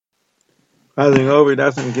Passing over,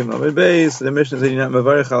 that's when you give them a base. The mission said you're not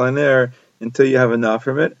mavarich al aner until you have enough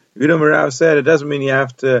from it. If you don't Rav said, it doesn't mean you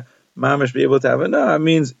have to mamish be able to have enough. It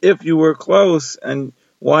means if you were close and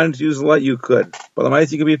wanted to use a lot, you could. But the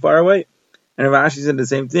mice you could be far away. And if Rashi said the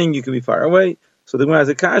same thing, you could be far away. So the Gemara has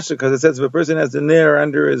a kasha because it says if a person has the nair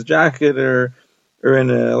under his jacket or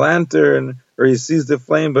in a lantern, or he sees the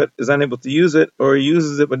flame but is unable to use it, or he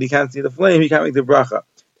uses it but he can't see the flame, he can't make the bracha.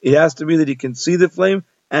 It has to be that he can see the flame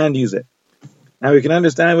and use it. Now we can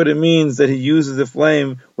understand what it means that he uses the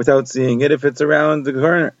flame without seeing it if it's around the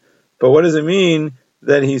corner. But what does it mean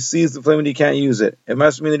that he sees the flame and he can't use it? It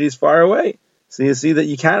must mean that he's far away. So you see that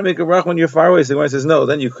you can't make a bracha when you're far away. So the Gemara says, no,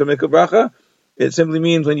 then you could make a bracha. It simply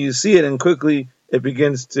means when you see it and quickly it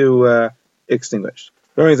begins to extinguish.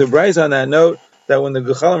 Remember the Bryce on that note that when the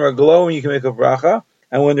gechalim are glowing, you can make a bracha,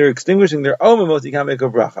 and when they're extinguishing their omimot, you can't make a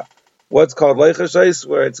bracha. What's called leichashais,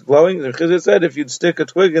 where it's glowing, the Chizit said if you'd stick a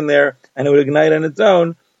twig in there and it would ignite on its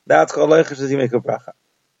own, that's called leichashais, you make a bracha.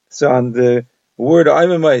 So on the word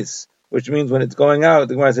oimimais, which means when it's going out,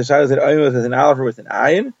 the Gemara says that oimimais is an aleph with an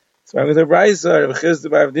ayin. So I'm with a Bryce, Rav Chizit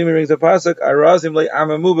Bar Avdimi brings a pasuk, arazim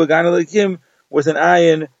le'amamu b'gana le'kim, with an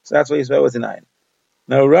ayin, so that's why you spell with an ayin.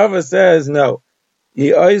 Now Rava says, no.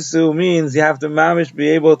 Yi'oisu means you have to mamish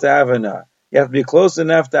be able to have anah. You have to be close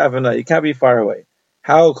enough to have anah. You can't be far away.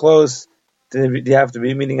 How close do you have to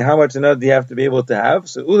be? Meaning how much anah do you have to be able to have?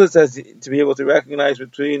 So Ula says to be able to recognize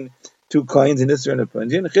between two coins, in Isser and a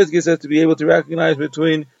punjin. Chizki says to be able to recognize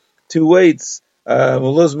between two weights, a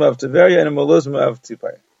meluzma of Tiveria and a meluzma of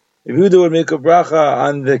Tzipar. If Yehuda would make a bracha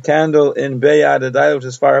on the candle in Beyad Adai, which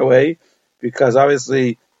is far away, because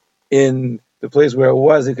obviously in the place where it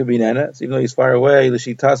was, it could be nana. So even though he's far away,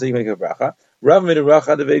 l'shitasa, you make a bracha. Rav made a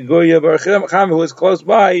bracha to Vegoya Bar Chacham, who was close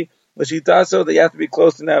by, l'shitasa, that you have to be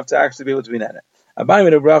close enough to actually be able to be nana. Abai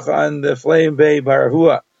made a bracha on the flame bay Bar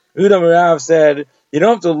Hua. Yehuda Marav said, you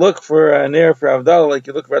don't have to look for an air for Avdallah like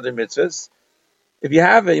you look for other mitzvahs. If you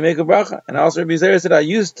have it, you make a bracha. And also Rabbi Zera said, I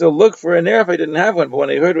used to look for an air if I didn't have one, but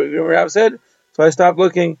when I heard what Yehuda Marav said, so I stopped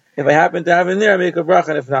looking. If I happen to have an air, I make a bracha,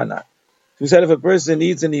 and if not, not. We said if a person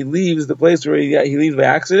eats and he leaves the place where he leaves by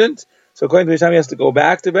accident, so according to Hisham he has to go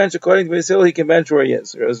back to bench. According to Basil, he can bench where he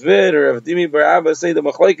is. Or Zvid or Avdimi Bar Abba say the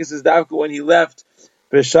machlokes is davka when he left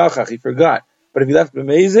b'shachach, he forgot. But if he left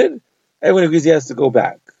b'mezid, everyone agrees he has to go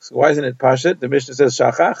back. So why isn't it pashut? The Mishnah says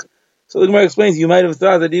shachach. So the Gemara explains you might have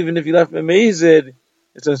thought that even if you left b'mezid,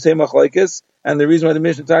 it's the same machlokes. And the reason why the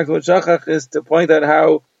Mishnah talks about shachach is to point out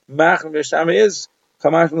how mach Hisham is.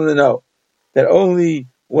 Chamash to know that only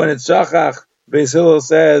when it's shachach, Beis Hillel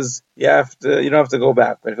says you don't have to go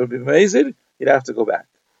back. But if it would be amazing, you'd have to go back.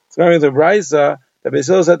 So remember the Brisa, that Beis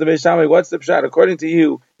Hillel said to Beis Shammai, what's the pshat? According to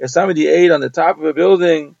you, if somebody ate on the top of a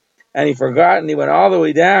building and he forgot and he went all the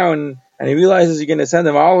way down and he realizes you're going to send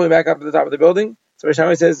him all the way back up to the top of the building, so Beis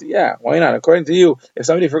Shammai says, yeah, why not? According to you, if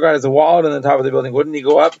somebody forgot his wallet on the top of the building, wouldn't he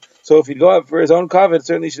go up? So if he'd go up for his own covet,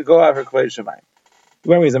 certainly he should go up for Kvei Shemayim.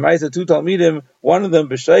 Remember, he's a Maisa, two Talmidim, one of them,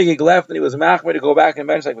 B'shaygig, left, and he was machmer to go back and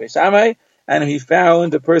bench like Beis Shammai, and he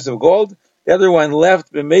found a purse of gold. The other one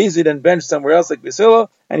left b'mezid and benched somewhere else like Beis Hillel,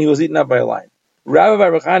 and he was eaten up by a lion. Rabbi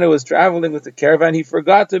Bar Chana was traveling with the caravan, he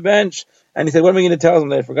forgot to bench, and he said, what am I going to tell them?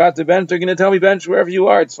 That I forgot to bench? They're going to tell me bench wherever you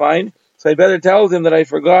are, it's fine. So I better tell them that I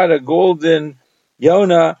forgot a golden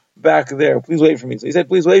Yonah back there. Please wait for me. So he said,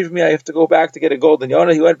 please wait for me, I have to go back to get a golden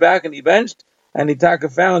Yonah. He went back and he benched, and he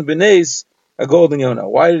found B'nais a golden Yonah.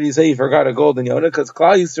 Why did he say he forgot a golden Yonah? Because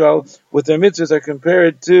Klal Yisrael, with their mitzvahs, are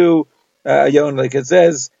compared to Yonah, like it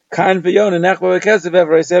says, Kan v'Yonah nechba v'kesev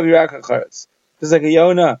v'raisev yirak ha'charetz. Just like a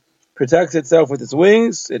Yonah protects itself with its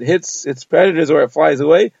wings, it hits its predators or it flies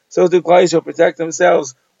away, so do Klal Yisrael protect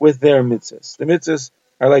themselves with their mitzvahs. The mitzvahs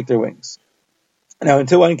are like their wings. Now,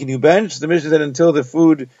 until when can you bench? The Mishnah said until the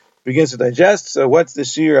food begins to digest. So what's the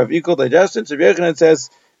shear of equal digestion? So Rabbi Yochanan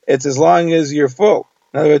says it's as long as you're full.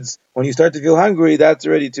 In other words, when you start to feel hungry, that's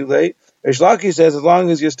already too late. Rish Lakish says as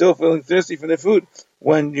long as you're still feeling thirsty from the food,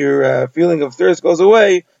 when your feeling of thirst goes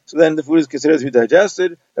away, so then the food is considered to be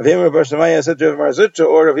digested. Rav Yemer bar Shemaya said to Rav Mar Zutra,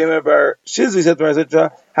 or Rav Yemer bar Shizli said to Mar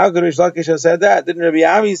Zutra, how could Rish Lakish have said that? Didn't Rabbi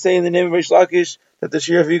Ami say in the name of Rish Lakish that the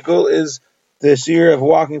shear of equal is the shear of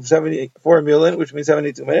walking for 74 million, which means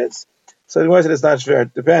 72 minutes? So the Gemara said it's not fair.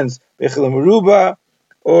 It depends. Bechilim Ruba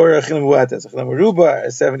or Chilim Muates. Chilim Ruba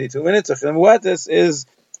is 72 minutes. Chilim Muates is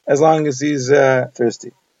as long as he's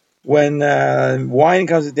thirsty. When wine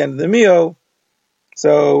comes at the end of the meal,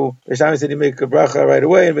 so Rishami said you make a bracha right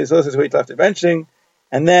away, and Beis Hillel says wait till after benching.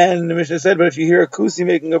 And then the Mishnah said, but if you hear a kusi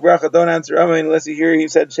making a bracha, don't answer Amen unless you hear he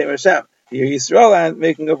said Shem Hashem. If you hear Yisrael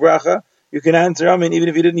making a bracha, you can answer Amen even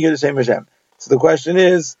if you didn't hear the Shem Hashem. So the question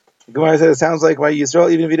is, The Gemara said it sounds like why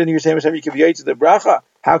Yisrael, even if you didn't hear Shem Hashem, you could be to the bracha.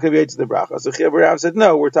 How could be to the bracha? So Chia Barav said,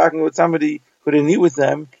 no, we're talking with somebody who didn't eat with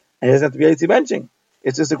them, and he doesn't have to be benching.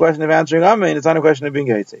 It's just a question of answering Amen. It's not a question of being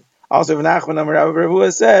Yaitse. Also, if Nachman Amar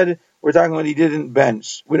Rav said, we're talking when he didn't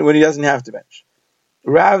bench, when he doesn't have to bench.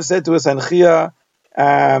 Rav said to us on Chia,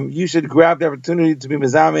 you should grab the opportunity to be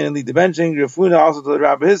Mezamin and lead the benching. Rafuna also told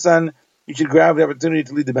Rabbi his son, you should grab the opportunity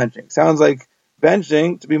to lead the benching. Sounds like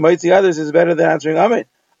benching, to be mighty others, is better than answering Amen.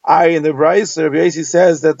 In the Bryce, Rabbi Yossi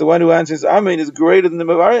says that the one who answers Amen is greater than the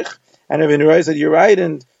Mavarich. And Rabbi Nerai said, you're right,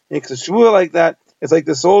 and it's a shvua like that. It's like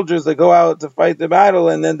the soldiers that go out to fight the battle,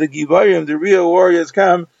 and then the Givarim, the real warriors,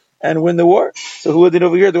 come and win the war. So who did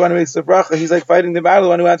over here? The one who makes the bracha, he's like fighting the battle. The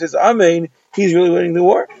one who answers Amen, he's really winning the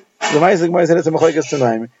war. The Ma'aseh Gemara said it's a Machlekes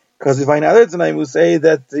Tanaim, because we find other Tanaim who say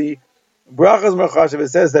that the brachas Merchashav, it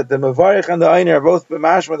says that the Mavarich and the Ainer are both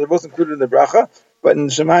b'mashma, they're both included in the bracha, but in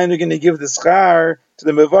Shemayim they're going to give the schar to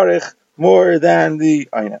the Mavarich more than the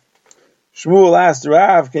Ainer. Shmuel asked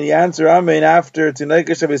Rav, can you answer Amen after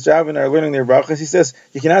Tinaika Shabbos Javin are learning their brachas? He says,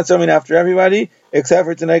 you can answer Amen after everybody, except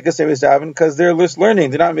for Tinaika Shabbos Javin, because they're just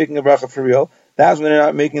learning, they're not making a bracha for real. That's when they're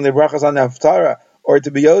not making the brachas on the Haftarah, or to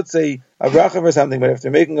be Yotzei a bracha for something, but if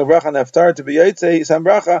they're making a bracha on the Haftarah to be Yotzei some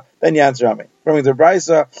bracha, then you answer Amen. From the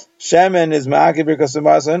Brisa, Shemen is Ma'akeh Birkas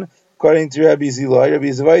Hamasan, according to Rabbi Ziloi. Rabbi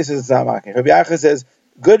Ziloi says it's not Ma'akeh. Rabbi Achai says,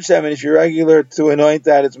 good Shemen, if you're regular to anoint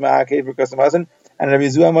that, it's Ma'akeh Birkas Hamasan. And Rabbi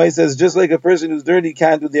Zuhamai says, just like a person who's dirty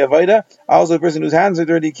can't do the Avaida, also a person whose hands are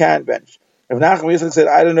dirty can't bench. Rabbi Nachman Yisrael said,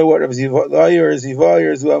 I don't know what Rabbi Ziloi or Zivai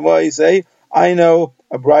or Zuhamai say, I know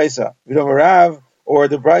a Brisa. Vidom Rav, or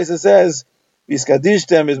the Brisa says,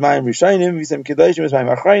 Viskadishtem is Mayim Rishainim, Visem Kedashim is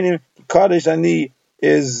Mayim Achrainim, Kadesh Ani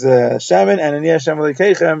is Shaman, and Ani Hashem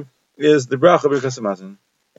Alekechem is the Bracha Birkas Hamazon.